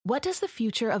What does the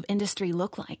future of industry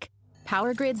look like?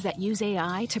 Power grids that use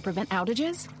AI to prevent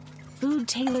outages? Food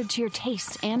tailored to your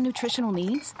tastes and nutritional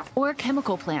needs? Or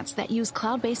chemical plants that use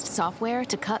cloud-based software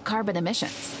to cut carbon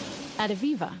emissions? At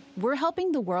Aviva, we're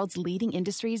helping the world's leading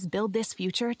industries build this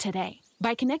future today.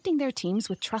 By connecting their teams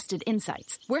with trusted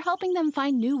insights, we're helping them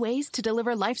find new ways to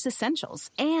deliver life's essentials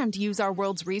and use our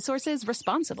world's resources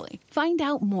responsibly. Find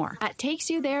out more at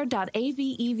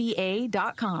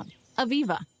takesyouthere.aveva.com.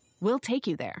 Aviva, we'll take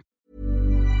you there.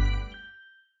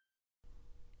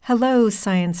 Hello,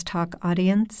 Science Talk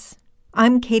audience.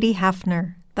 I'm Katie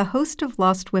Hafner, the host of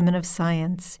Lost Women of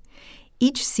Science.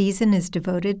 Each season is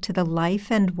devoted to the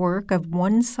life and work of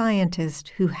one scientist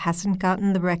who hasn't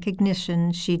gotten the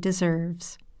recognition she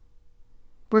deserves.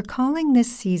 We're calling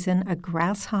this season A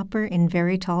Grasshopper in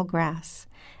Very Tall Grass,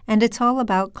 and it's all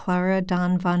about Clara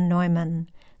Dawn von Neumann.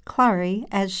 Clary,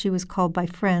 as she was called by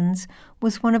friends,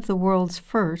 was one of the world's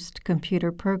first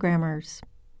computer programmers.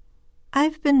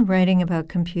 I've been writing about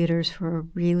computers for a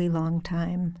really long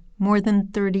time, more than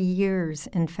 30 years,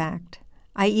 in fact.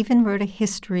 I even wrote a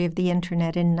history of the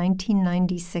Internet in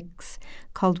 1996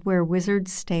 called Where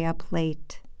Wizards Stay Up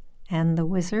Late. And the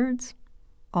wizards?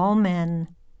 All men.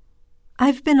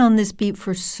 I've been on this beat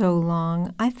for so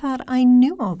long, I thought I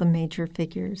knew all the major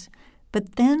figures.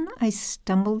 But then I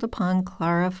stumbled upon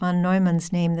Clara von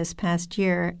Neumann's name this past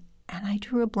year, and I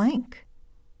drew a blank.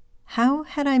 How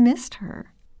had I missed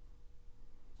her?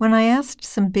 When I asked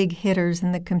some big hitters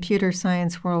in the computer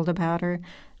science world about her,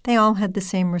 they all had the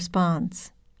same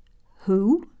response.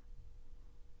 Who?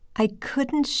 I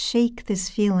couldn't shake this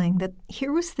feeling that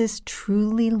here was this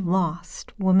truly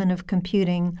lost woman of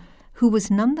computing who was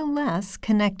nonetheless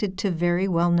connected to very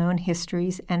well-known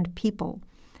histories and people.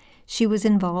 She was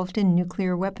involved in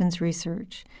nuclear weapons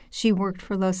research. She worked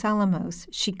for Los Alamos.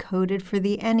 She coded for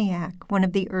the ENIAC, one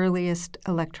of the earliest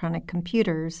electronic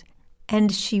computers.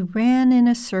 And she ran in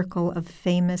a circle of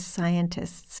famous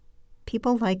scientists.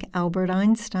 People like Albert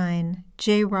Einstein,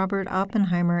 J. Robert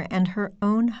Oppenheimer, and her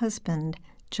own husband,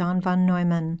 John von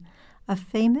Neumann, a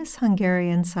famous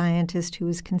Hungarian scientist who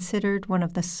was considered one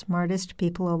of the smartest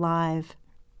people alive.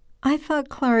 I thought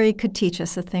Clary could teach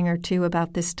us a thing or two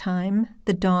about this time,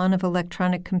 the dawn of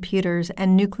electronic computers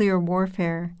and nuclear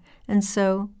warfare, and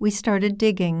so we started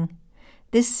digging.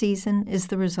 This season is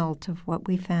the result of what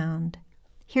we found.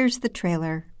 Here's the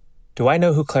trailer. Do I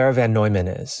know who Clara von Neumann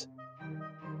is?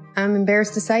 I'm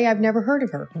embarrassed to say I've never heard of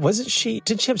her.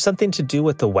 Did she have something to do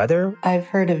with the weather? I've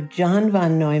heard of John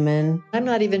von Neumann. I'm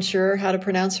not even sure how to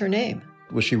pronounce her name.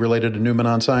 Was she related to Newman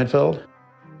on Seinfeld?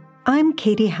 I'm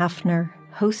Katie Hafner,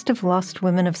 host of Lost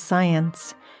Women of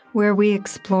Science, where we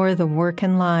explore the work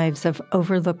and lives of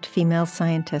overlooked female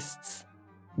scientists.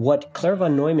 What Clara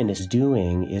von Neumann is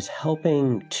doing is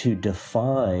helping to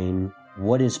define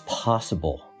what is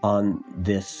possible on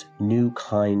this new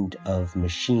kind of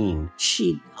machine.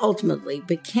 She ultimately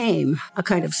became a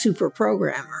kind of super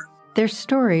programmer. Their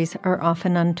stories are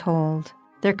often untold,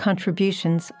 their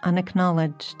contributions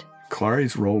unacknowledged.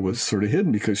 Clary's role was sort of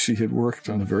hidden because she had worked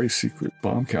on the very secret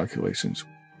bomb calculations.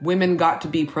 Women got to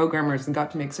be programmers and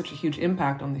got to make such a huge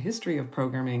impact on the history of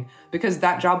programming because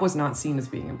that job was not seen as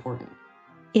being important.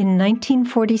 In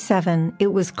 1947,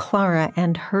 it was Clara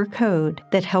and her code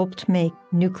that helped make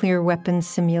nuclear weapons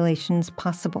simulations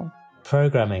possible.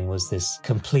 Programming was this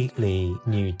completely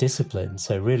new discipline,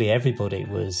 so really everybody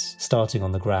was starting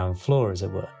on the ground floor, as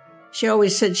it were. She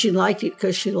always said she liked it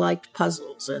because she liked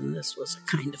puzzles, and this was a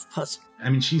kind of puzzle. I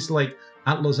mean, she's like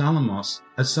at Los Alamos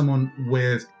as someone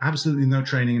with absolutely no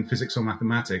training in physics or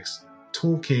mathematics,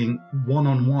 talking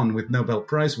one-on-one with Nobel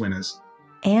Prize winners.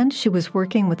 And she was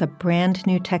working with a brand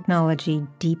new technology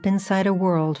deep inside a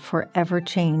world forever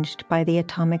changed by the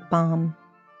atomic bomb.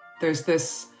 There's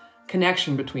this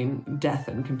connection between death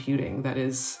and computing that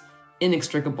is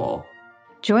inextricable.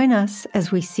 Join us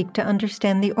as we seek to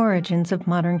understand the origins of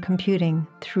modern computing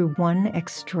through one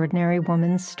extraordinary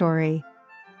woman's story.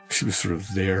 She was sort of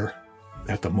there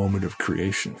at the moment of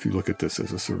creation. If you look at this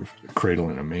as a sort of cradle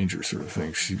in a manger sort of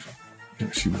thing, she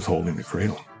was holding the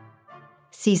cradle.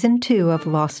 Season 2 of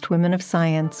Lost Women of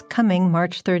Science, coming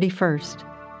March 31st.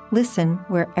 Listen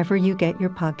wherever you get your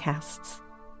podcasts.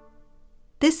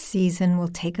 This season will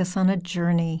take us on a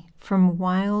journey from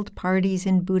wild parties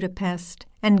in Budapest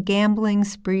and gambling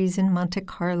sprees in Monte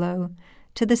Carlo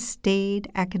to the staid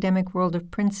academic world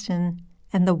of Princeton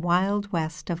and the Wild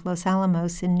West of Los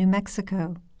Alamos in New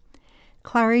Mexico.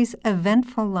 Clary's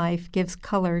eventful life gives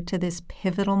color to this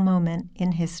pivotal moment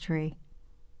in history.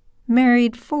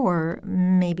 Married 4,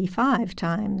 maybe 5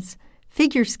 times,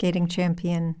 figure skating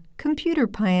champion, computer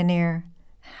pioneer.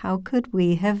 How could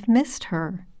we have missed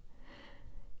her?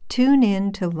 Tune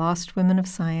in to Lost Women of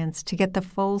Science to get the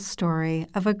full story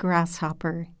of a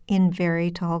grasshopper in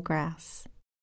very tall grass.